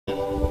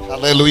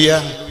Hallelujah.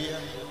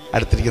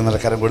 അടുത്തിരിക്കുന്ന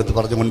കരം കൊടുത്ത്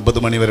പറഞ്ഞു,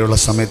 9 മണി വരെയുള്ള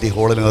സമയത്ത് ഈ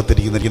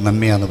ഹോളിനകത്തിരിക്കുന്ന എനിക്ക്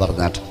നന്മയാന്ന്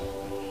പറഞ്ഞാട്ട്.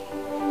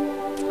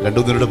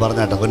 രണ്ടുപേരോട്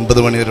പറഞ്ഞാട്ടെ,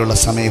 9 മണി വരെയുള്ള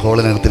സമയം ഈ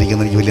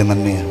ഹോളിനകത്തിരിക്കുന്ന എനിക്ക് വലിയ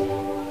നന്മയാണ്.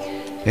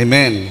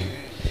 ആമേൻ.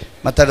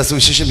 മത്തായിയുടെ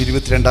സുവിശേഷം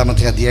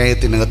 22-ാമത്തെ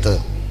അധ്യായത്തിനകത്ത്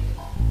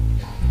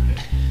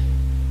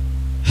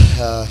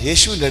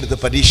യേശുവിൻ്റെ അടുത്ത്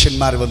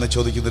പരീശന്മാർ വന്ന്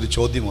ചോദിക്കുന്നൊരു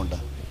ചോദ്യമുണ്ട്.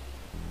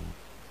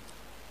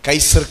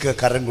 കൈസർക്ക്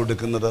കരം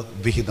കൊടുക്കുന്നത്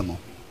വിഹിതമോ?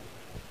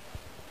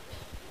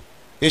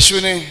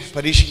 യേശുവിനെ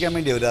പരീക്ഷിക്കാൻ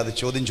വേണ്ടി അവർ അത്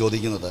ചോദ്യം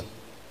ചോദിക്കുന്നത്.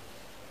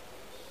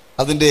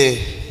 അതിൻ്റെ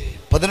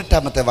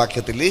 18-ാമത്തെ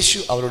വാക്യത്തിൽ യേശു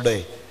അവരുടെ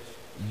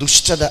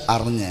ദുഷ്ടത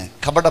അറിഞ്ഞ്,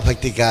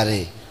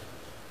 കപടഭക്തിക്കാരെ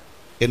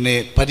എന്നെ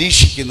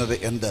പരീക്ഷിക്കുന്നത്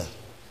എന്ത്?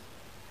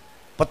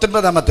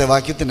 19-ാമത്തെ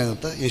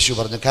വാക്യത്തിനകത്ത് യേശു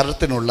പറഞ്ഞു,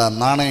 കരത്തിനുള്ള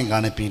നാണയം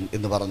കാണിപ്പീൻ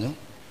എന്ന് പറഞ്ഞു.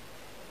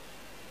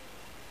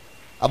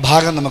 ആ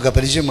ഭാഗം നമുക്ക്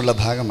പരിചയമുള്ള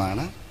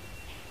ഭാഗമാണ്.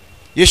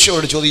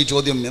 യേശുവോട് ചോദിച്ച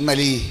ചോദ്യം,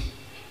 എന്നാൽ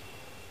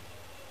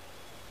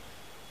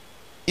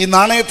ഈ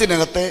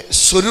നാണയത്തിനകത്തെ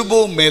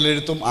സ്വരൂപവും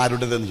മേലെഴുത്തും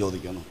ആരുടേതെന്ന്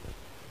ചോദിക്കുന്നു.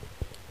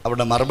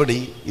 അവരുടെ മറുപടി,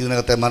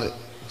 ഇതിനകത്തെ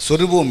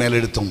സ്വരൂപവും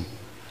മേലെഴുത്തും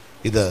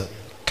ഇത്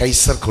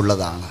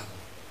കൈസർക്കുള്ളതാണ്.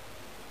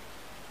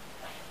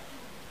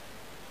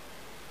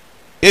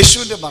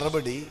 യേശുവിൻ്റെ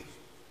മറുപടി,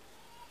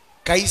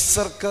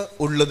 കൈസർക്ക്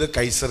ഉള്ളത്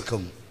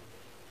കൈസർക്കും,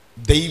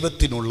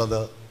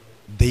 ദൈവത്തിനുള്ളത്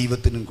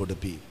ദൈവത്തിനും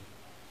കൊടുപ്പീൻ.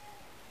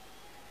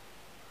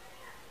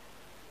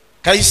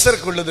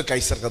 കൈസർക്കുള്ളത്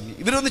കൈസർക്കും.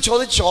 ഇവരൊന്ന്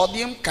ചോദിച്ച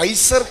ചോദ്യം,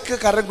 കൈസർക്ക്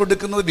കരം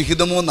കൊടുക്കുന്നത്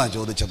വിഹിതമോ എന്നാണ്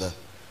ചോദിച്ചത്.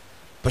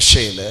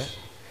 പക്ഷേ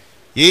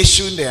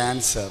യേശുവിൻ്റെ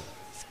ആൻസർ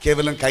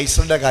കേവലം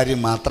കൈസറുടെ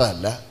കാര്യം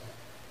മാത്രമല്ല,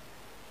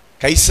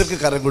 കൈസർക്ക്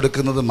കരം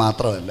കൊടുക്കുന്നത്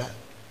മാത്രമല്ല,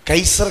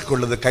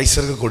 കൈസർക്കുള്ളത്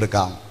കൈസർക്ക്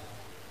കൊടുക്കാം,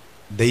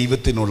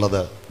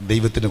 ദൈവത്തിനുള്ളത്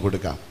ദൈവത്തിന്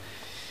കൊടുക്കാം.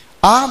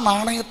 ആ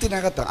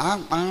നാണയത്തിനകത്ത്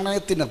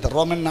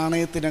റോമൻ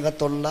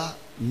നാണയത്തിനകത്തുള്ള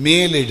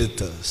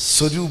മേലെഴുത്ത്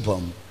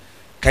സ്വരൂപം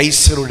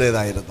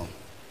കൈസറുടേതായിരുന്നു.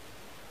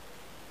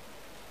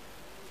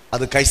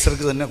 അത്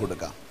കൈസർക്ക് തന്നെ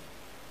കൊടുക്കാം.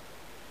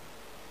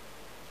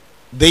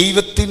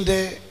 ദൈവത്തിൻ്റെ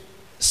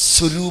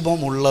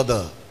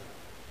സ്വരൂപമുള്ളത്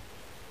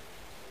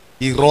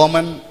ഈ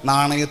റോമൻ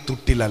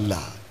നാണയത്തുട്ടിലല്ല.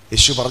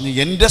 യേശു പറഞ്ഞു,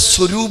 എൻ്റെ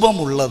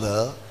സ്വരൂപമുള്ളത്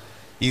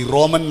ഈ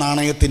റോമൻ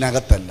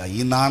നാണയത്തിനകത്തല്ല,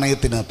 ഈ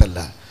നാണയത്തിനകത്തല്ല.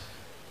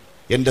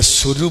 എൻ്റെ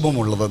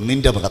സ്വരൂപമുള്ളത്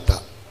നിന്റെ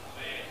അകത്താണ്.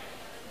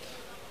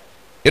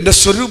 എൻ്റെ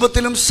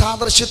സ്വരൂപത്തിലും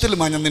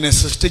സാദൃശ്യത്തിലുമാണ് ഞാൻ നിന്നെ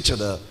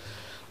സൃഷ്ടിച്ചത്.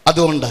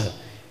 അതുകൊണ്ട്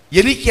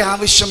എനിക്ക്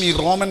ആവശ്യം ഈ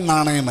റോമൻ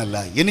നാണയമല്ല,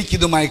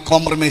 എനിക്കിതുമായി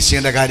കോംപ്രമൈസ്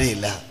ചെയ്യേണ്ട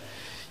കാര്യമില്ല.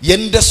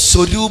 എൻ്റെ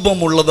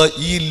സ്വരൂപമുള്ളത്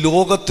ഈ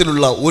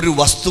ലോകത്തിലുള്ള ഒരു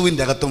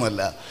വസ്തുവിൻ്റെ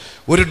അകത്തുമല്ല,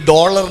 ഒരു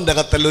ഡോളറിൻ്റെ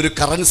അകത്തല്ല, ഒരു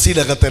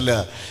കറൻസിയുടെ അകത്തല്ല,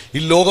 ഈ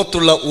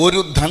ലോകത്തുള്ള ഒരു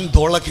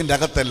ധൻദോളക്കിൻ്റെ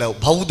അകത്തല്ല,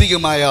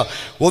 ഭൗതികമായ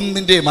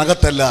ഒന്നിൻ്റെയും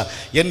അകത്തല്ല.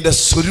 എൻ്റെ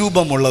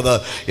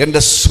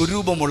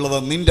സ്വരൂപമുള്ളത്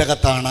നിൻ്റെ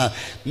അകത്താണ്.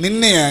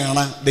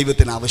 നിന്നെയാണ്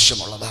ദൈവത്തിന്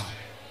ആവശ്യമുള്ളത്.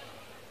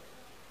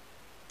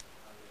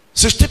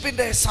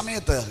 സൃഷ്ടിപ്പിൻ്റെ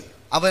സമയത്ത്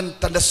അവൻ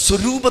തൻ്റെ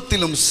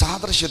സ്വരൂപത്തിലും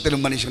സാദൃശ്യത്തിലും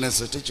മനുഷ്യനെ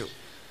സൃഷ്ടിച്ചു.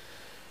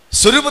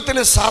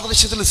 സ്വരൂപത്തിലും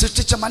സാദൃശ്യത്തിലും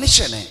സൃഷ്ടിച്ച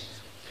മനുഷ്യനെ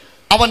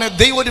അവനെ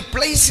ദൈവം ഒരു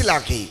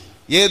പ്ലേസിലാക്കി,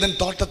 ഏതൻ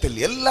തോട്ടത്തിൽ,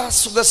 എല്ലാ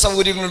സുഖ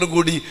സൗകര്യങ്ങളോടും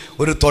കൂടി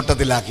ഒരു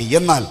തോട്ടത്തിലാക്കി.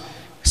 എന്നാൽ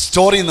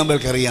സ്റ്റോറി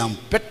നമ്മൾക്കറിയാം,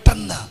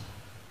 പെട്ടെന്ന്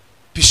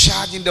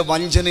പിശാചിൻ്റെ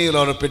വഞ്ചനയിൽ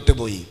അവർ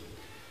പെട്ടുപോയി.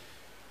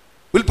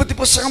 ഉൽപ്പത്തി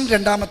പുസ്തകം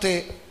 3-ാമത്തെ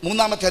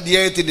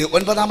അധ്യായത്തിൻ്റെ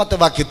 9-ാമത്തെ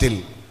വാക്യത്തിൽ,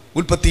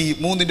 ഉൽപ്പത്തി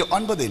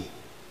 3:9,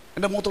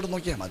 എൻ്റെ മുഖത്തോട്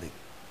നോക്കിയാൽ മതി.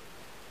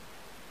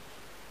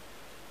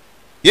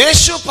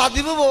 യേശു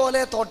പതിവ്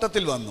പോലെ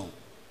തോട്ടത്തിൽ വന്നു.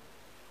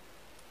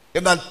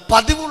 എന്നാൽ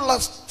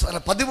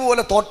പതിവ്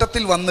പോലെ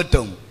തോട്ടത്തിൽ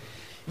വന്നിട്ടും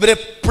ഇവരെ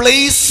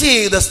പ്ലേസ്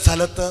ചെയ്ത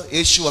സ്ഥലത്ത്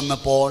യേശു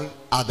വന്നപ്പോൾ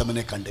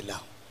ആദമിനെ കണ്ടില്ല.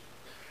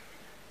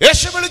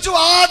 യേശു വിളിച്ചു,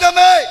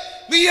 ആദമേ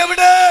നീ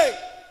എവിടെ?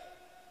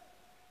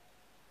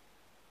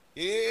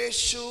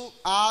 യേശു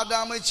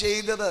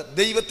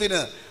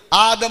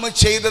ആദം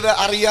ചെയ്തത്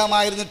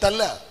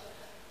അറിയാമായിരുന്നിട്ടല്ല.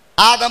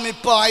 ആദം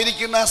ഇപ്പോൾ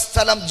ആയിരിക്കുന്ന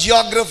സ്ഥലം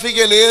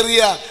ജിയോഗ്രഫിക്കൽ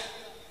ഏരിയ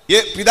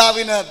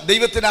പിതാവിന്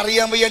ദൈവത്തിന്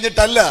അറിയാൻ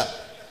വയ്യഞ്ഞിട്ടല്ല.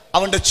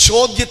 അവൻ്റെ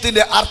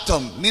ചോദ്യത്തിൻ്റെ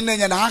അർത്ഥം, നിന്നെ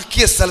ഞാൻ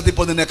ആക്കിയ സ്ഥലത്ത്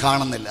ഇപ്പോൾ നിന്നെ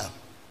കാണുന്നില്ല.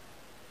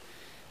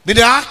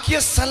 നിന്നെ ആക്കിയ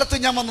സ്ഥലത്ത്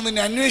ഞാൻ വന്ന്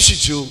നിന്നെ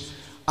അന്വേഷിച്ചു,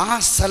 ആ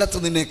സ്ഥലത്ത്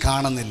നിന്നെ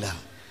കാണുന്നില്ല.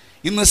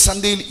 ഇന്ന്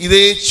സന്ധ്യയിൽ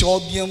ഇതേ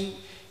ചോദ്യം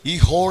ഈ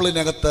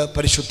ഹോളിനകത്ത്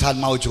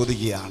പരിശുദ്ധാത്മാവ്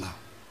ചോദിക്കുകയാണ്.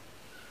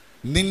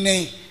 നിന്നെ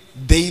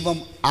ദൈവം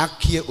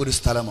ആക്കിയ ഒരു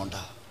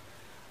സ്ഥലമുണ്ട്.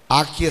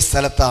 ആക്കിയ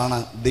സ്ഥലത്താണ്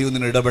ദൈവം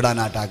നിന്നെ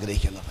ഇടപെടാനായിട്ട്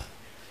ആഗ്രഹിക്കുന്നത്.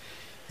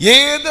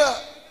 ഏത്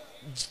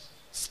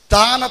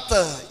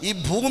സ്ഥാനത്ത്, ഈ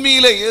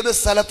ഭൂമിയിലെ ഏത്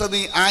സ്ഥലത്ത്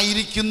നീ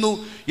ആയിരിക്കുന്നു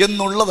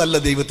എന്നുള്ളതല്ല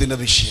ദൈവത്തിൻ്റെ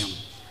വിഷയം.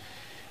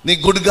 നീ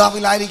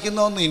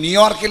ഗുഡ്ഗാവിലായിരിക്കുന്നോ, നീ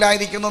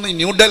ന്യൂയോർക്കിലായിരിക്കുന്നോ, നീ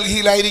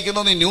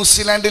ന്യൂഡൽഹിയിലായിരിക്കുന്നോ, നീ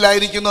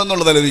ന്യൂസിലാൻഡിലായിരിക്കുന്നോ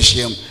എന്നുള്ളതല്ല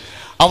വിഷയം.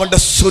 അവൻ്റെ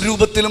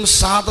സ്വരൂപത്തിലും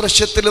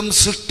സാദൃശ്യത്തിലും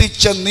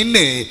സൃഷ്ടിച്ച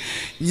നിന്നെ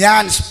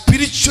ഞാൻ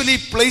സ്പിരിച്വലി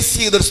പ്ലേസ്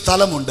ചെയ്തൊരു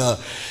സ്ഥലമുണ്ട്.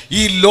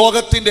 ഈ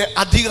ലോകത്തിൻ്റെ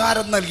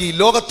അധികാരം നൽകി,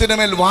 ലോകത്തിന്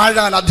മേൽ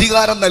വാഴാൻ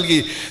അധികാരം നൽകി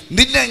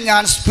നിന്നെ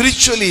ഞാൻ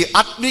സ്പിരിച്വലി,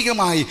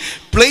 ആത്മീകമായി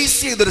പ്ലേസ്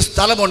ചെയ്തൊരു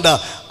സ്ഥലമുണ്ട്.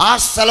 ആ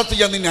സ്ഥലത്ത്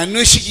ഞാൻ നിന്നെ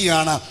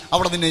അന്വേഷിക്കുകയാണ്,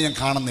 അവിടെ നിന്നെ ഞാൻ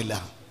കാണുന്നില്ല.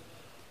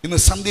 ഇന്ന്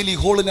സന്ധ്യയിൽ ഈ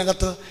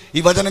ഹോളിനകത്ത് ഈ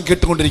വചനം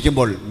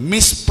കേട്ടുകൊണ്ടിരിക്കുമ്പോൾ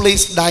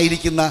മിസ്പ്ലേസ്ഡ്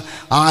ആയിരിക്കുന്ന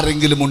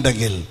ആരെങ്കിലും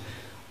ഉണ്ടെങ്കിൽ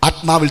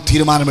ആത്മാവിൽ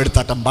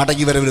തീരുമാനമെടുത്താട്ടം,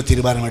 മടങ്ങി വരവിൽ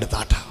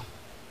തീരുമാനമെടുത്താട്ടം.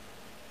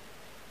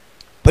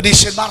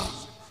 പരീക്ഷന്മാർ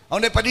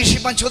അവനെ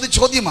പരീക്ഷിപ്പാൻ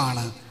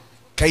ചോദ്യമാണ്,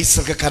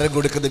 കൈസർക്ക് കരം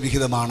കൊടുക്കുന്ന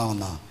വിഹിതമാണോ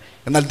എന്ന്.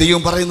 എന്നാൽ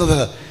ദൈവം പറയുന്നത്,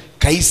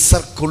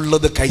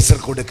 കൈസർക്കുള്ളത് കൈസർ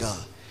കൊടുക്കുക.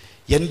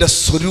 എൻ്റെ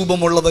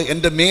സ്വരൂപമുള്ളത്,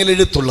 എൻ്റെ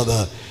മേലെഴുത്തുള്ളത്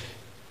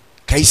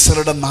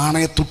കൈസറുടെ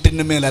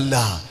നാണയത്തുട്ടിന് മേലല്ല,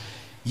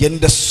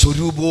 എൻ്റെ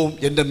സ്വരൂപവും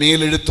എൻ്റെ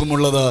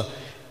മേലെഴുത്തുമുള്ളത്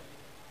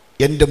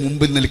എൻ്റെ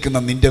മുമ്പിൽ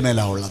നിൽക്കുന്ന നിൻ്റെ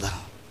മേലാണ് ഉള്ളത്.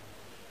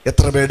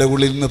 എത്ര പേരുടെ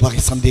ഉള്ളിൽ നിന്ന്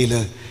സന്ധ്യയിൽ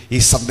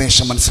ഈ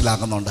സന്ദേശം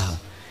മനസ്സിലാകുന്നുണ്ട്?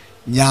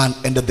 ഞാൻ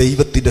എൻ്റെ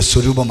ദൈവത്തിൻ്റെ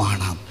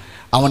സ്വരൂപമാണ്,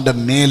 അവൻ്റെ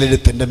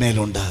മേലെഴുത്ത് എൻ്റെ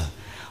മേലുണ്ട്.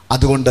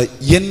 അതുകൊണ്ട്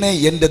എന്നെ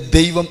എൻ്റെ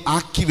ദൈവം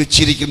ആക്കി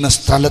വെച്ചിരിക്കുന്ന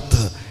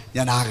സ്ഥലത്ത്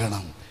ഞാൻ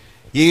ആകണം.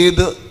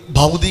 ഏത്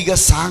ഭൗതിക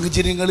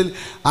സാഹചര്യങ്ങളിൽ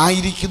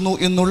ആയിരിക്കുന്നു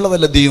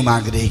എന്നുള്ളതല്ല ദൈവം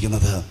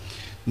ആഗ്രഹിക്കുന്നത്.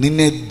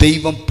 നിന്നെ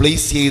ദൈവം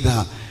പ്ലേസ് ചെയ്ത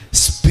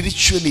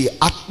സ്പിരിച്വലി,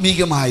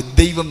 ആത്മീകമായി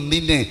ദൈവം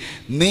നിന്നെ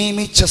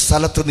നിയമിച്ച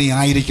സ്ഥലത്ത് നീ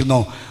ആയിരിക്കുന്നു.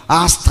 ആ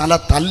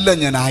സ്ഥലത്തല്ല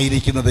ഞാൻ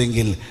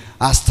ആയിരിക്കുന്നതെങ്കിൽ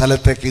ആ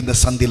സ്ഥലത്തേക്ക് ഇന്ന്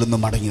സന്ധ്യയിൽ ഒന്ന്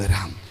മടങ്ങി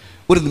വരാം.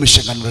 ഒരു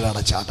നിമിഷം കണ്ണുകളെ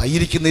അടച്ചാട്ട.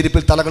 ഇരിക്കുന്ന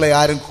ഇരിപ്പിൽ തലകളെ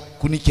ആരും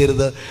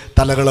കുനിക്കരുത്.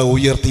 തലകളെ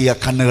ഉയർത്തിയ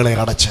കണ്ണുകളെ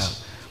അടച്ച്,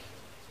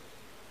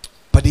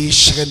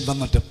 പരീക്ഷകൻ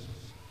വന്നിട്ട്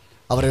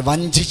അവരെ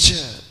വഞ്ചിച്ച്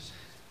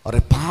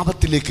അവരെ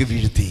പാപത്തിലേക്ക്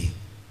വീഴ്ത്തി.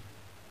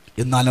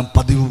 എന്നാലും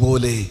പതിവ്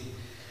പോലെ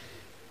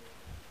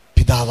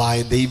പിതാവായ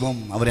ദൈവം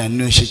അവരെ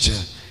അന്വേഷിച്ച്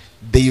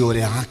ദൈവം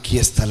അവരെ ആക്കിയ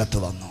സ്ഥലത്ത്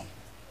വന്നു.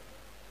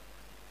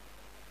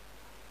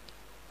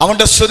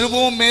 അവൻ്റെ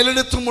സ്വരൂപവും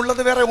മേലെടുത്തും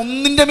ഉള്ളത് വേറെ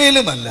ഒന്നിൻ്റെ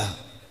മേലുമല്ല.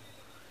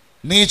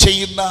 നീ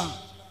ചെയ്യുന്ന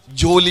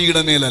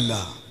ജോലിയുടെ മേലല്ല,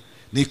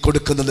 നീ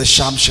കൊടുക്കുന്ന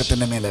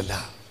ദശാംശത്തിൻ്റെ മേലല്ല,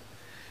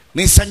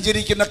 നീ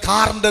സഞ്ചരിക്കുന്ന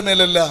കാറിൻ്റെ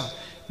മേലല്ല,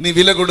 നീ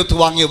വില കൊടുത്ത്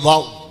വാങ്ങിയ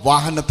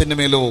വാഹനത്തിൻ്റെ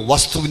മേലോ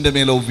വസ്തുവിൻ്റെ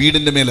മേലോ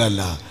വീടിൻ്റെ മേലോ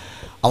അല്ല.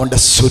 അവൻ്റെ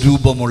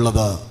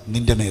സ്വരൂപമുള്ളത്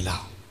നിൻ്റെ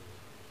മേലാണ്.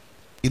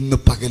 ഇന്ന്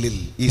പകലിൽ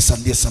ഈ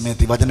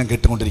സന്ധ്യാസമയത്ത് ഈ വചനം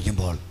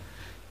കേട്ടുകൊണ്ടിരിക്കുമ്പോൾ,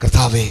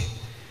 കർത്താവേ,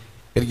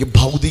 എനിക്ക്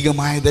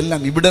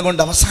ഭൗതികമായതെല്ലാം ഇവിടെ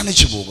കൊണ്ട്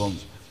അവസാനിച്ചു പോകും.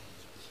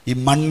 ഈ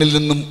മണ്ണിൽ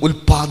നിന്നും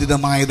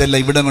ഉൽപ്പാദിതമായതെല്ലാം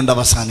ഇവിടെ കൊണ്ട്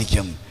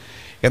അവസാനിക്കും.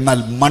 എന്നാൽ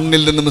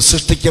മണ്ണിൽ നിന്നും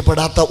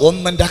സൃഷ്ടിക്കപ്പെടാത്ത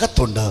ഒന്നെൻ്റെ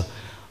അകത്തുണ്ട്.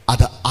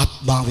 അത്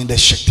ആത്മാവിൻ്റെ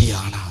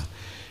ശക്തിയാണ്.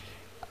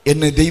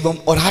 എന്നെ ദൈവം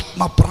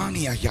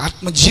ഒരാത്മപ്രാണിയാക്കി,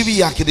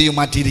 ആത്മജീവിയാക്കി ദൈവം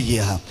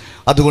മാറ്റിയിരിക്കുക.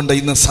 അതുകൊണ്ട്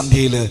ഇന്ന്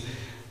സന്ധ്യയിൽ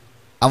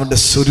അവൻ്റെ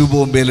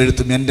സ്വരൂപവും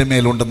മേലെഴുത്തും എൻ്റെ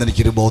മേലുണ്ടെന്ന്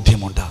എനിക്കൊരു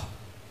ബോധ്യമുണ്ട്.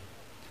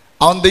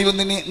 അവൻ ദൈവം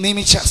നിന്നെ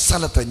നിയമിച്ച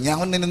സ്ഥലത്ത്,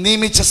 ഞാൻ നിന്നെ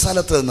നിയമിച്ച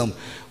സ്ഥലത്ത് നിന്നും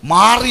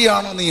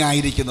മാറിയാണോ നീ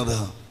ആയിരിക്കുന്നത്?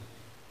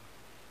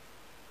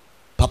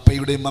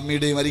 പപ്പയുടെയും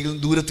മമ്മിയുടെയും അരികിൽ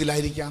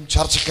ദൂരത്തിലായിരിക്കാം,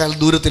 ചർച്ചക്കാൽ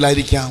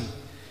ദൂരത്തിലായിരിക്കാം,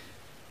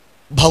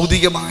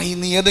 ഭൗതികമായി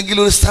നീ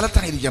ഏതെങ്കിലും ഒരു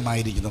സ്ഥലത്തായിരിക്കാം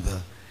ആയിരിക്കുന്നത്.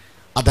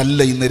 അതല്ല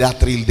ഇന്ന്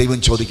രാത്രിയിൽ ദൈവം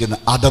ചോദിക്കുന്ന,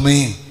 ആദമേ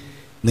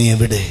നീ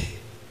എവിടെ?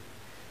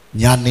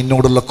 ഞാൻ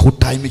നിന്നോടുള്ള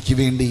കൂട്ടായ്മയ്ക്ക്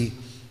വേണ്ടി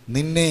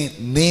നിന്നെ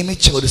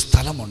നിയമിച്ച ഒരു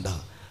സ്ഥലമുണ്ട്.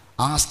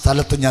 ആ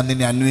സ്ഥലത്ത് ഞാൻ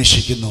നിന്നെ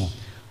അന്വേഷിക്കുന്നു.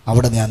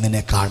 അവിടെ ഞാൻ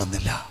നിന്നെ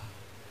കാണുന്നില്ല.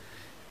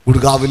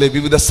 ഗുഡ്ഗാവിലെ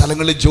വിവിധ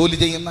സ്ഥലങ്ങളിൽ ജോലി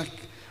ചെയ്യുന്ന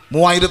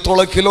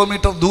 3000-ഓളം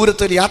കിലോമീറ്റർ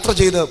ദൂരത്തിൽ യാത്ര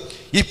ചെയ്ത്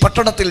ഈ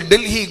പട്ടണത്തിൽ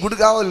ഡൽഹി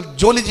ഗുഡ്ഗാവിൽ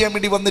ജോലി ചെയ്യാൻ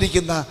വേണ്ടി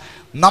വന്നിരിക്കുന്ന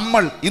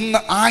നമ്മൾ ഇന്ന്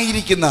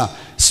ആയിരിക്കുന്ന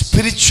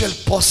സ്പിരിച്വൽ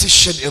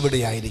പൊസിഷൻ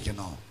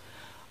എവിടെയായിരിക്കുന്നു?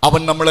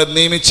 അവൻ നമ്മളെ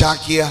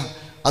നിയമിച്ചാക്കിയ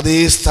അതേ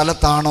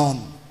സ്ഥലത്താണോ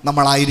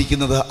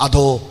നമ്മളായിരിക്കുന്നത്?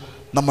 അതോ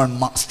നമ്മൾ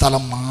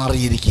സ്ഥലം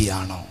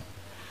മാറിയിരിക്കുകയാണോ?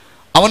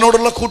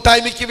 അവനോടുള്ള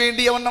കൂട്ടായ്മയ്ക്ക്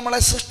വേണ്ടി അവൻ നമ്മളെ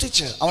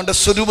സൃഷ്ടിച്ച്, അവൻ്റെ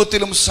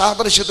സ്വരൂപത്തിലും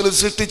സാദൃശ്യത്തിലും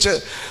സൃഷ്ടിച്ച്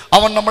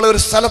അവൻ നമ്മളെ ഒരു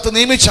സ്ഥലത്ത്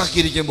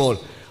നിയമിച്ചാക്കിയിരിക്കുമ്പോൾ,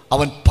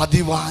 അവൻ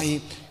പതിവായി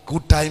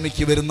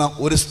കൂട്ടായ്മയ്ക്ക് വരുന്ന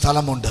ഒരു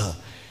സ്ഥലമുണ്ട്.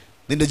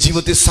 നിന്റെ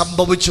ജീവിതത്തിൽ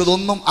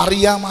സംഭവിച്ചതൊന്നും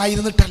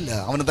അറിയാമായിരുന്നിട്ടല്ല,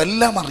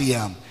 അവനതെല്ലാം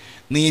അറിയാം.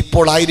 നീ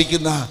ഇപ്പോൾ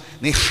ആയിരിക്കുന്ന,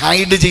 നീ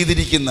ഹൈഡ്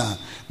ചെയ്തിരിക്കുന്ന,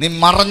 നീ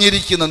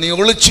മറഞ്ഞിരിക്കുന്ന, നീ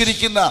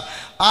ഒളിച്ചിരിക്കുന്ന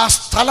ആ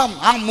സ്ഥലം,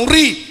 ആ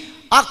മുറി,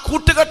 ആ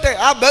കൂട്ടുകെട്ട്,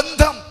 ആ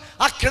ബന്ധം,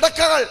 ആ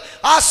കിടക്കകൾ,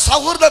 ആ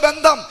സൗഹൃദ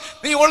ബന്ധം,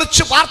 നീ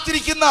ഒളിച്ചു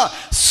പാർത്തിരിക്കുന്ന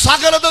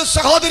സകലതും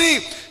സഹോദരി,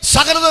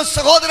 സകലതും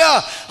സഹോദര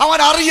അവൻ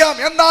അറിയാം.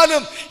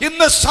 എന്നാലും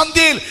ഇന്ന്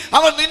സന്ധ്യയിൽ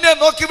അവൻ നിന്നെ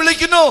നോക്കി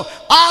വിളിക്കുന്നു,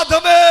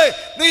 ആദമേ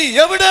നീ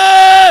എവിടെ?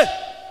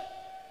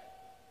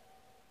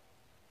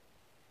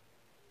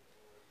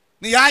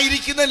 നീ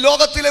ആയിരിക്കുന്ന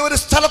ലോകത്തിലെ ഒരു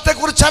സ്ഥലത്തെ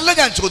കുറിച്ചല്ല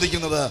ഞാൻ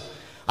ചോദിക്കുന്നത്.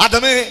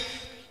 ആദമേ,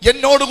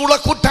 എന്നോടുകൂടെ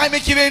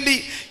കൂട്ടായ്മയ്ക്ക് വേണ്ടി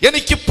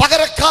എനിക്ക്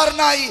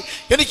പകരക്കാരനായി,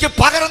 എനിക്ക്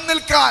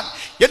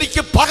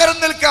പകരം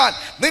നിൽക്കാൻ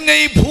നിന്നെ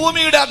ഈ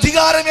ഭൂമിയുടെ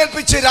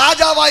അധികാരമേൽപ്പിച്ച്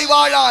രാജാവായി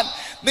വാഴാൻ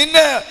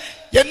നിന്നെ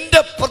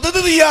എൻ്റെ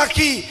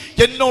പ്രതിനിധിയാക്കി,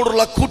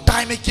 എന്നോടുള്ള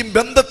കൂട്ടായ്മയ്ക്കും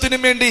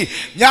ബന്ധത്തിനും വേണ്ടി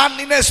ഞാൻ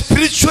നിന്നെ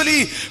സ്പിരിച്വലി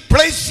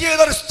പ്ലേസ് ചെയ്ത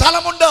ഒരു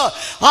സ്ഥലമുണ്ട്.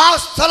 ആ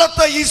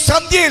സ്ഥലത്ത് ഈ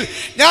സന്ധ്യയിൽ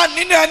ഞാൻ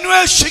നിന്നെ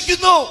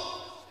അന്വേഷിക്കുന്നു.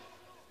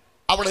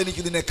 അവിടെ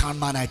എനിക്ക് നിന്നെ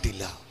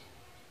കാണാനായിട്ടില്ല.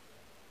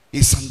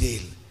 ഈ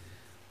സന്ധ്യയിൽ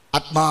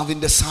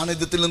ആത്മാവിൻ്റെ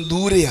സാന്നിധ്യത്തിലും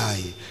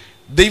ദൂരെയായി,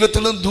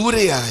 ദൈവത്തിലും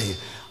ദൂരെയായി,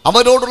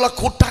 അവനോടുള്ള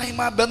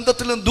കൂട്ടായ്മ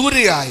ബന്ധത്തിലും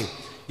ദൂരെയായി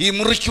ഈ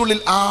മുറിക്കുള്ളിൽ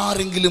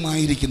ആരെങ്കിലും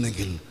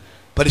ആയിരിക്കുന്നെങ്കിൽ,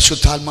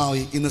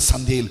 പരിശുദ്ധാത്മാവ് ഇന്ന്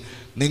സന്ധ്യയിൽ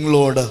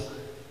നിങ്ങളോട്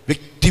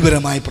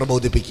വ്യക്തിപരമായി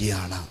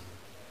പ്രബോധിപ്പിക്കുകയാണ്,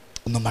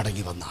 ഒന്ന്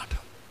മടങ്ങി വന്നാട്ട്.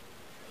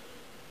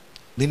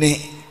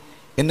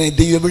 എന്നെ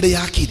ദൈവം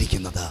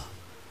എവിടെയാക്കിയിരിക്കുന്നത്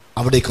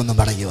അവിടേക്കൊന്ന്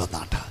മടങ്ങി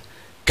വന്നാട്ട്.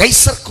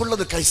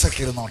 കൈസർക്കുള്ളത്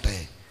കൈസർക്ക് ഇരുന്നോട്ടെ,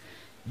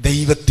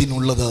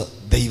 ദൈവത്തിനുള്ളത്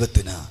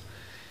ദൈവത്തിന്.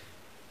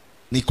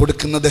 നീ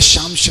കൊടുക്കുന്ന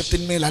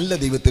ദശാംശത്തിന്മേലല്ല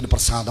ദൈവത്തിന്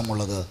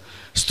പ്രസാദമുള്ളത്,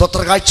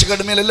 സ്തോത്ര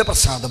കാഴ്ചകളുടെ മേലല്ല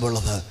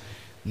പ്രസാദമുള്ളത്.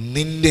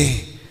 നിന്നെ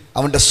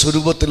അവൻ്റെ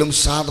സ്വരൂപത്തിലും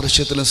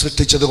സാദൃശ്യത്തിലും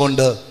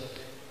സൃഷ്ടിച്ചതുകൊണ്ട്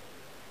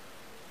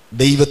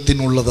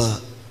ദൈവത്തിനുള്ളത്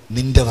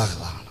നിന്റെ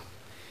വകയാണ്.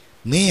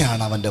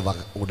 നീയാണ് അവൻ്റെ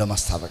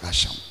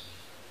ഉടമസ്ഥാവകാശം.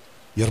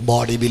 Your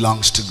body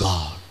belongs to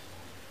God.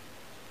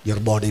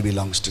 Your body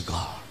belongs to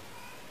God.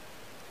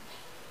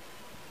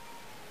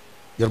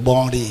 Your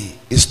body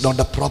is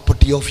not A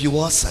property of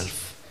your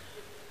self.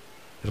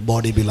 Your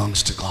body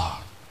belongs to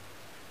God.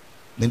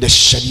 നിന്റെ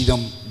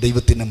ശരീരം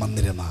ദൈവത്തിൻ്റെ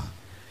മന്ദിരമാണ്.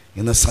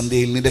 ഇന്ന്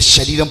സന്ധ്യയിൽ നിന്റെ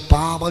ശരീരം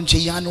പാപം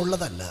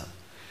ചെയ്യാനുള്ളതല്ല.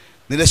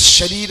 നിന്റെ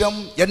ശരീരം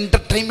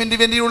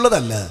എൻ്റർടൈൻമെൻറ്റിന്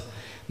വേണ്ടിയുള്ളതല്ല.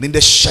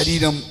 നിന്റെ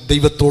ശരീരം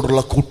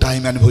ദൈവത്തോടുള്ള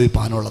കൂട്ടായ്മ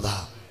അനുഭവിപ്പാനുള്ളതാ.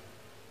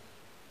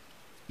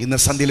 ഇന്ന്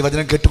സന്ധ്യയിൽ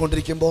വചനം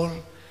കേട്ടുകൊണ്ടിരിക്കുമ്പോൾ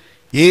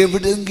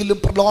എവിടെയെങ്കിലും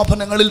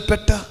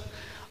പ്രലോഭനങ്ങളിൽപ്പെട്ട്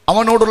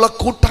അവനോടുള്ള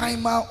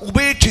കൂട്ടായ്മ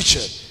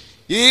ഉപേക്ഷിച്ച്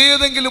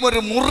ഏതെങ്കിലും ഒരു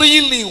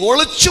മുറിയിൽ നീ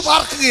ഒളിച്ചു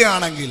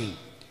പാർക്കുകയാണെങ്കിൽ,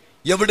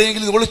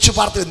 എവിടെയെങ്കിലും ഒളിച്ചു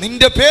പാർത്ത്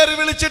നിന്റെ പേര്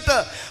വിളിച്ചിട്ട്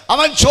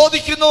അവൻ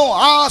ചോദിക്കുന്നു,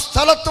 ആ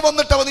സ്ഥലത്ത്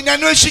വന്നിട്ട് അവൻ നിന്നെ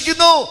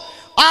അന്വേഷിക്കുന്നു,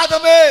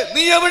 ആദമേ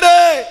നീ എവിടെ?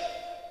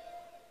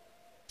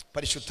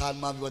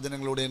 പരിശുദ്ധാത്മാവ്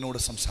വചനങ്ങളോട് എന്നോട്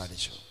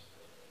സംസാരിച്ചു.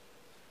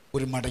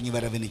 ഒരു മടങ്ങി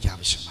വരവ് എനിക്ക്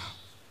ആവശ്യമാണ്.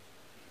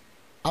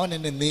 അവൻ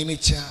എന്നെ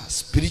നിയമിച്ച,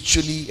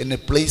 സ്പിരിച്വലി എന്നെ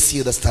പ്ലേസ്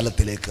ചെയ്ത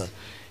സ്ഥലത്തിലേക്ക്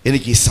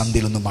എനിക്ക് ഈ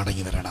സന്ധ്യയിൽ ഒന്ന്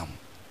മടങ്ങി വരണം.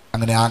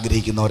 അങ്ങനെ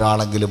ആഗ്രഹിക്കുന്ന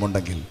ഒരാളെങ്കിലും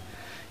ഉണ്ടെങ്കിൽ,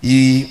 ഈ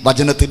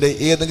വചനത്തിൻ്റെ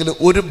ഏതെങ്കിലും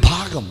ഒരു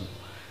ഭാഗം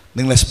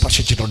നിങ്ങളെ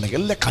സ്പർശിച്ചിട്ടുണ്ടെങ്കിൽ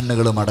എല്ലാ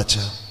കണ്ണുകളും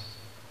അടച്ച്,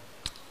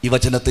 ഈ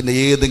വചനത്തിൻ്റെ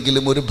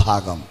ഏതെങ്കിലും ഒരു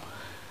ഭാഗം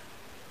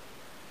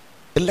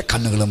എല്ലാ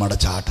കണ്ണുകളും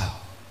അടച്ചാട്ട്,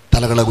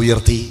 തലകളെ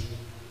ഉയർത്തി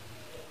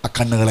ആ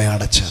കണ്ണുകളെ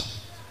അടച്ച്,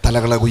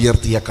 തലകളെ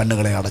ഉയർത്തി ആ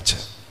കണ്ണുകളെ അടച്ച്,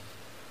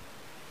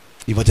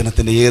 ഈ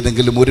വചനത്തിൻ്റെ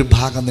ഏതെങ്കിലും ഒരു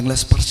ഭാഗം നിങ്ങളെ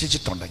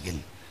സ്പർശിച്ചിട്ടുണ്ടെങ്കിൽ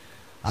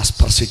ആ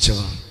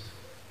സ്പർശിച്ചവർ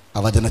ആ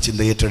വചന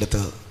ചിന്ത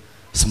ഏറ്റെടുത്ത്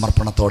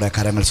സമർപ്പണത്തോടെ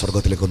കരങ്ങൾ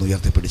സ്വർഗത്തിലേക്കൊന്ന്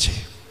ഉയർത്തിപ്പിടിച്ചേ.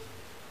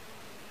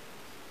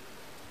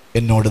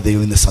 എന്നോട്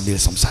ദൈവം ഇന്ന്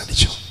സന്ധ്യയിൽ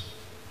സംസാരിച്ചു.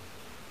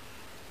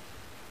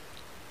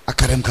 ആ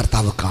കരം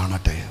കർത്താവ്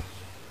കാണട്ടെ.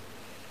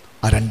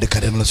 ആ രണ്ട്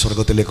കരങ്ങൾ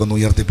സ്വർഗത്തിലേക്കൊന്ന്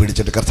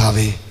ഉയർത്തിപ്പിടിച്ചിട്ട്,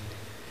 കർത്താവേ,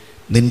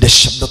 നിന്റെ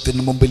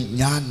ശബ്ദത്തിന് മുമ്പിൽ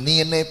നീ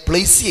എന്നെ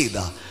പ്ലേസ് ചെയ്ത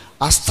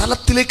ആ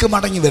സ്ഥലത്തിലേക്ക്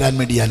മടങ്ങി വരാൻ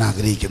വേണ്ടി ഞാൻ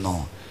ആഗ്രഹിക്കുന്നു.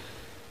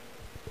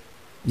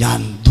 ഞാൻ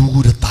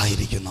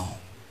ദൂരത്തായിരിക്കുന്നു.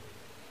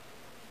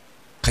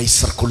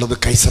 കൈസർക്കുള്ളത്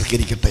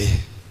കൈസർക്കിരിക്കട്ടെ.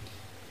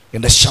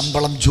 എൻ്റെ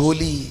ശമ്പളം,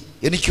 ജോലി,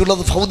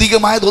 എനിക്കുള്ളത്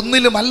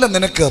ഭൗതികമായതൊന്നിലുമല്ല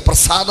നിനക്ക്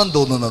പ്രസാദം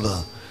തോന്നുന്നത്.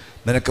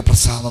 നിനക്ക്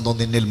പ്രസാദം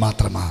തോന്നിന്നിൽ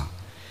മാത്രമാ.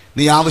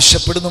 നീ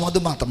ആവശ്യപ്പെടുന്നു അത്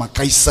മാത്രമാ.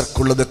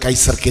 കൈസർക്കുള്ളത്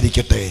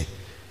കൈസർക്കിരിക്കട്ടെ.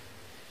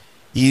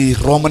 ഈ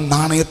റോമൻ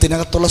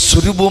നാണയത്തിനകത്തുള്ള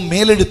സ്വരൂപവും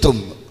മേലെഴുത്തും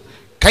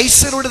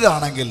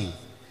കൈസരുടേതാണെങ്കിൽ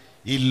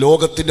ഈ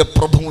ലോകത്തിൻ്റെ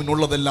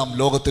പ്രഭുവിനുള്ളതെല്ലാം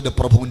ലോകത്തിൻ്റെ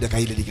പ്രഭുവിൻ്റെ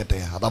കയ്യിലിരിക്കട്ടെ.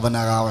 അതവന്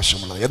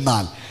ആവശ്യമുള്ളത്.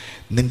 എന്നാൽ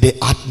നിന്റെ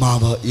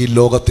ആത്മാവ് ഈ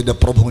ലോകത്തിൻ്റെ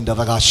പ്രഭുവിൻ്റെ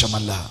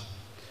അവകാശമല്ല.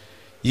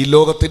 ഈ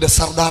ലോകത്തിൻ്റെ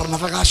സർദാറിന്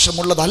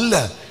അവകാശമുള്ളതല്ല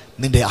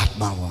നിന്റെ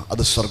ആത്മാവ്.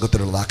 അത്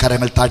സ്വർഗത്തിലുള്ളത്. ആ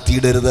കരങ്ങൾ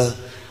താഴ്ത്തിയിടരുത്.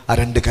 ആ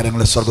രണ്ട്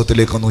കരങ്ങളെ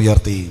സ്വർഗത്തിലേക്കൊന്ന്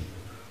ഉയർത്തി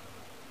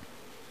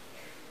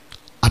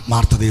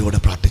ആത്മാർത്ഥതയോടെ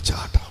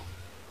പ്രാർത്ഥിച്ചാട്ട്.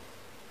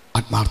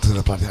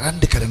 ആത്മാർത്ഥതയോടെ പ്രാർത്ഥിച്ച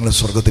രണ്ട് കരങ്ങളെ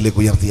സ്വർഗത്തിലേക്ക്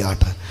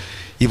ഉയർത്തിയാട്ട്.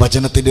 ഈ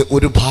വചനത്തിൻ്റെ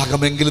ഒരു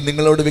ഭാഗമെങ്കിലും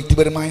നിങ്ങളോട്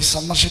വ്യക്തിപരമായി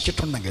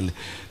സന്ദർശിച്ചിട്ടുണ്ടെങ്കിൽ,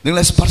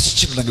 നിങ്ങളെ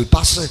സ്പർശിച്ചിട്ടുണ്ടെങ്കിൽ,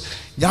 പാസ്റ്റർ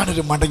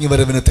ഞാനൊരു മടങ്ങി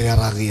വരവിന്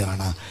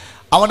തയ്യാറാകുകയാണ്.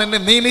 അവൻ എന്നെ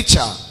നിയമിച്ച,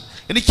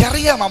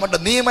 എനിക്കറിയാം അവൻ്റെ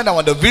നിയമനം,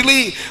 അവൻ്റെ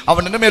വിളി,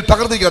 അവൻ എൻ്റെ മേൽ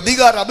പകർന്നിരിക്കുന്ന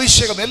അധികാര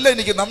അഭിഷേകം എല്ലാം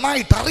എനിക്ക്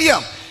നന്നായിട്ട്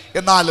അറിയാം.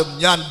 എന്നാലും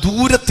ഞാൻ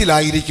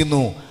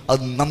ദൂരത്തിലായിരിക്കുന്നു.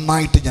 അത്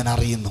നന്നായിട്ട് ഞാൻ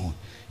അറിയുന്നു.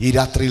 ഈ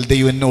രാത്രിയിൽ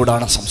ദൈവം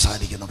എന്നോടാണ്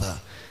സംസാരിക്കുന്നത്.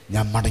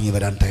 ഞാൻ മടങ്ങി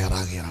വരാൻ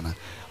തയ്യാറാകുകയാണ്.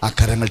 ആ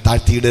കരങ്ങൾ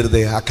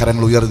താഴ്ത്തിയിടരുതേ. ആ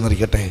കരങ്ങൾ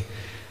ഉയർന്നിരിക്കട്ടെ.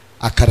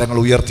 ആ കരങ്ങൾ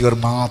ഉയർത്തിയവർ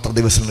മാത്രം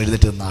ദിവസം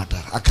എഴുന്നേറ്റ് നിന്നാട്ട്.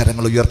 ആ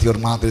കരങ്ങൾ ഉയർത്തിയവർ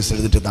മാത്രം ദിവസം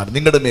എഴുന്നേറ്റ് നിന്നാട്ട്.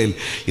 നിങ്ങളുടെ മേൽ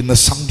ഇന്ന്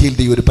സന്ധ്യയിൽ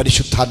ദൈവം ഒരു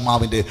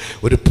പരിശുദ്ധാത്മാവിൻ്റെ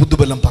ഒരു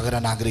പുതുബലം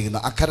പകരാൻ ആഗ്രഹിക്കുന്ന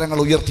ആ കരങ്ങൾ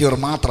ഉയർത്തിയവർ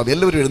മാത്രം,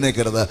 എല്ലാവരും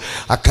എഴുന്നേക്കരുത്.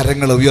 ആ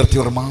കരങ്ങൾ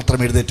ഉയർത്തിയവർ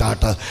മാത്രം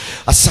എഴുന്നേറ്റാട്ട്.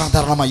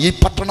 അസാധാരണമായി ഈ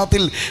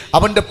പട്ടണത്തിൽ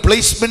അവൻ്റെ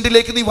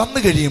പ്ലേസ്മെൻറ്റിലേക്ക് നീ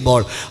വന്നു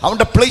കഴിയുമ്പോൾ,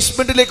 അവൻ്റെ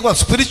പ്ലേസ്മെൻറ്റിലേക്ക്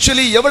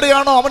സ്പിരിച്വലി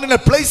എവിടെയാണോ അവനെ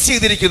പ്ലേസ്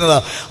ചെയ്തിരിക്കുന്നത്,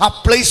 ആ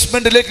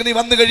പ്ലേസ്മെൻറ്റിലേക്ക് നീ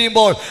വന്നു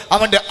കഴിയുമ്പോൾ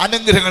അവൻ്റെ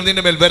അനുഗ്രഹങ്ങൾ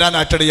നിന്റെ മേൽ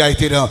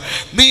വരാനായിട്ടിടയായിത്തീരും.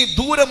 നീ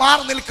ദൂരെ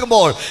മാറി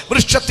നിൽക്കുമ്പോൾ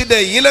വൃക്ഷത്തിൻ്റെ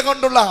ഇല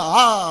കൊണ്ടുള്ള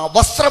ആ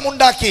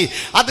വസ്ത്രമുണ്ടാക്കി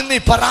അതിൽ നീ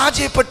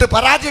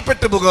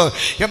പരാജയപ്പെട്ടു പോകുക.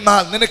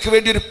 എന്നാൽ നിനക്ക്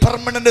വേണ്ടി ഒരു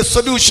പെർമനന്റ്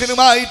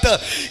സൊല്യൂഷനുമായിട്ട്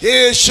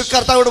യേശു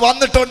കർത്താവോട്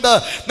വന്നിട്ടുണ്ട്.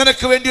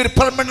 നിനക്ക് വേണ്ടി ഒരു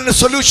പെർമനന്റ്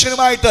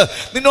സൊല്യൂഷനുമായിട്ട്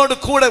നിന്നോട്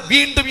കൂടെ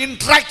വീണ്ടും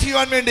ഇന്ററാക്ട്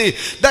ചെയ്യാൻ വേണ്ടി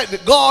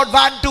God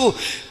want to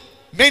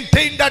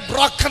maintain that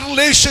broken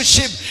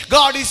relationship.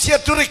 God is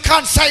here to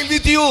reconcile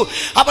with you.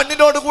 അവൻ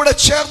നിന്നോട് കൂടെ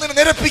ചേർന്ന്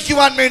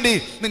നിരപ്പിക്കുവാൻ വേണ്ടി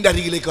നിന്റെ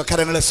അരികിലേക്ക്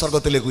കരങ്ങളെ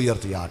സ്വർഗത്തിലേക്ക്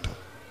ഉയർത്തിയാട്ട്.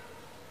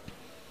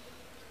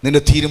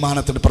 നിന്റെ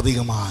തീരുമാനത്തിന്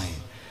പ്രതീകമായി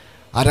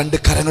ആ രണ്ട്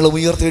കരങ്ങളും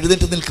ഉയർത്തി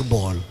എഴുന്നേറ്റ്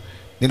നിൽക്കുമ്പോൾ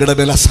നിങ്ങളുടെ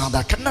മേലെ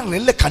കണ്ണുകൾ,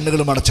 എല്ലാ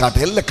കണ്ണുകളും അടച്ചാട്ടെ.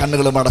 എല്ലാ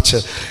കണ്ണുകളും അടച്ച്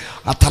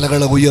ആ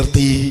തലകളെ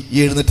ഉയർത്തി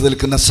എഴുന്നേറ്റ്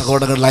നിൽക്കുന്ന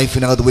സഹോദരങ്ങളുടെ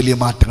ലൈഫിനകത്ത് വലിയ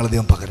മാറ്റങ്ങൾ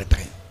ദൈവം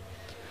പകരട്ടെ.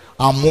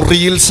 ആ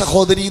മുറിയിൽ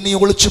സഹോദരി നീ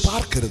ഒളിച്ചു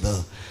പാർക്കരുത്.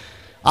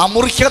 ആ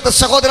മുറിക്കകത്ത്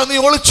സഹോദരൻ നീ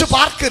ഒളിച്ചു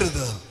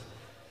പാർക്കരുത്.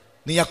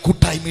 നീ ആ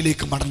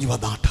കൂട്ടായ്മയിലേക്ക് മടങ്ങി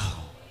വന്നാട്ട്.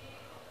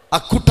 ആ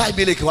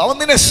കൂട്ടായ്മയിലേക്ക് അവൻ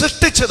നിന്നെ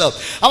സൃഷ്ടിച്ചത്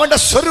അവൻ്റെ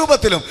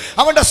സ്വരൂപത്തിലും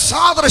അവൻ്റെ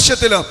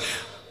സാദൃശ്യത്തിലും.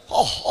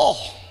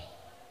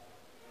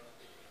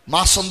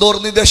 മാസം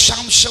തോറും നീ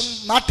ദശാംശം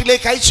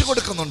നാട്ടിലേക്ക് അയച്ചു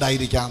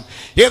കൊടുക്കുന്നുണ്ടായിരിക്കാം.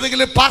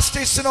 ഏതെങ്കിലും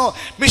പാസ്റ്റേഴ്സിനോ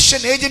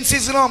മിഷൻ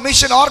ഏജൻസീസിനോ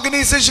മിഷൻ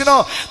ഓർഗനൈസേഷനോ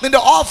നിന്റെ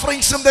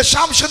ഓഫറിങ്സും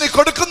ദശാംശം നീ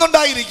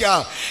കൊടുക്കുന്നുണ്ടായിരിക്കാം.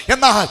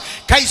 എന്നാൽ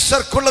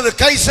കൈസർക്കുള്ളത്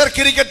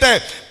കൈസർക്കിരിക്കട്ടെ,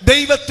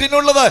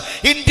 ദൈവത്തിനുള്ളത്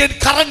ഇന്ത്യൻ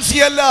കറൻസി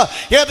അല്ല,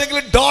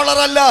 ഏതെങ്കിലും ഡോളർ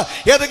അല്ല,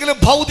 ഏതെങ്കിലും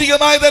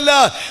ഭൗതികമായതല്ല.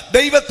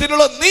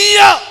 ദൈവത്തിനുള്ളത്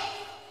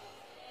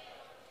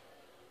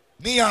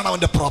നീയാണ്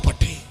അവന്റെ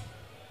പ്രോപ്പർട്ടി.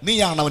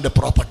 നീയാണ് അവന്റെ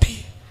പ്രോപ്പർട്ടി.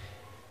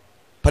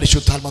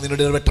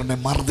 പരിശുദ്ധാത്മാവിനോട് ഇടപെട്ടണമേ.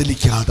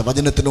 മറുതലിക്കാതെ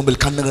വചനത്തിന് മുമ്പിൽ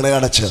കണ്ണുകളെ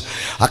അടച്ച്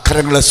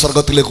അക്കരങ്ങളെ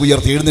സ്വർഗത്തിലേക്ക്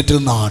ഉയർത്തി എഴുന്നേറ്റ്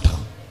നിന്നാട്.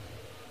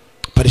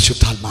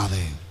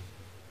 പരിശുദ്ധാത്മാവേ,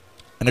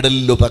 എൻ്റെ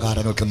എല്ലാ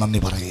ഉപകാരങ്ങൾക്ക് നന്ദി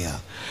പറയുക.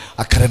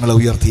 അക്കരങ്ങളെ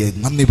ഉയർത്തി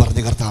നന്ദി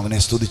പറഞ്ഞ് കർത്താവിനെ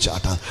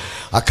സ്തുതിച്ചാട്ട്.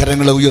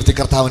 അക്കരങ്ങളെ ഉയർത്തി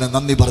കർത്താവിനെ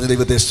നന്ദി പറഞ്ഞ്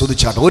ദൈവത്തെ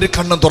സ്തുതിച്ചാട്ട്. ഒരു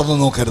കണ്ണും തുറന്നു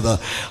നോക്കരുത്.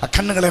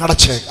 അക്കണ്ണുകളെ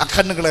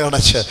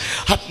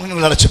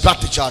അടച്ച്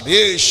പ്രാർത്ഥിച്ചാട്ട്.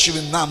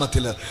 യേശുവിൻ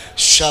നാമത്തിൽ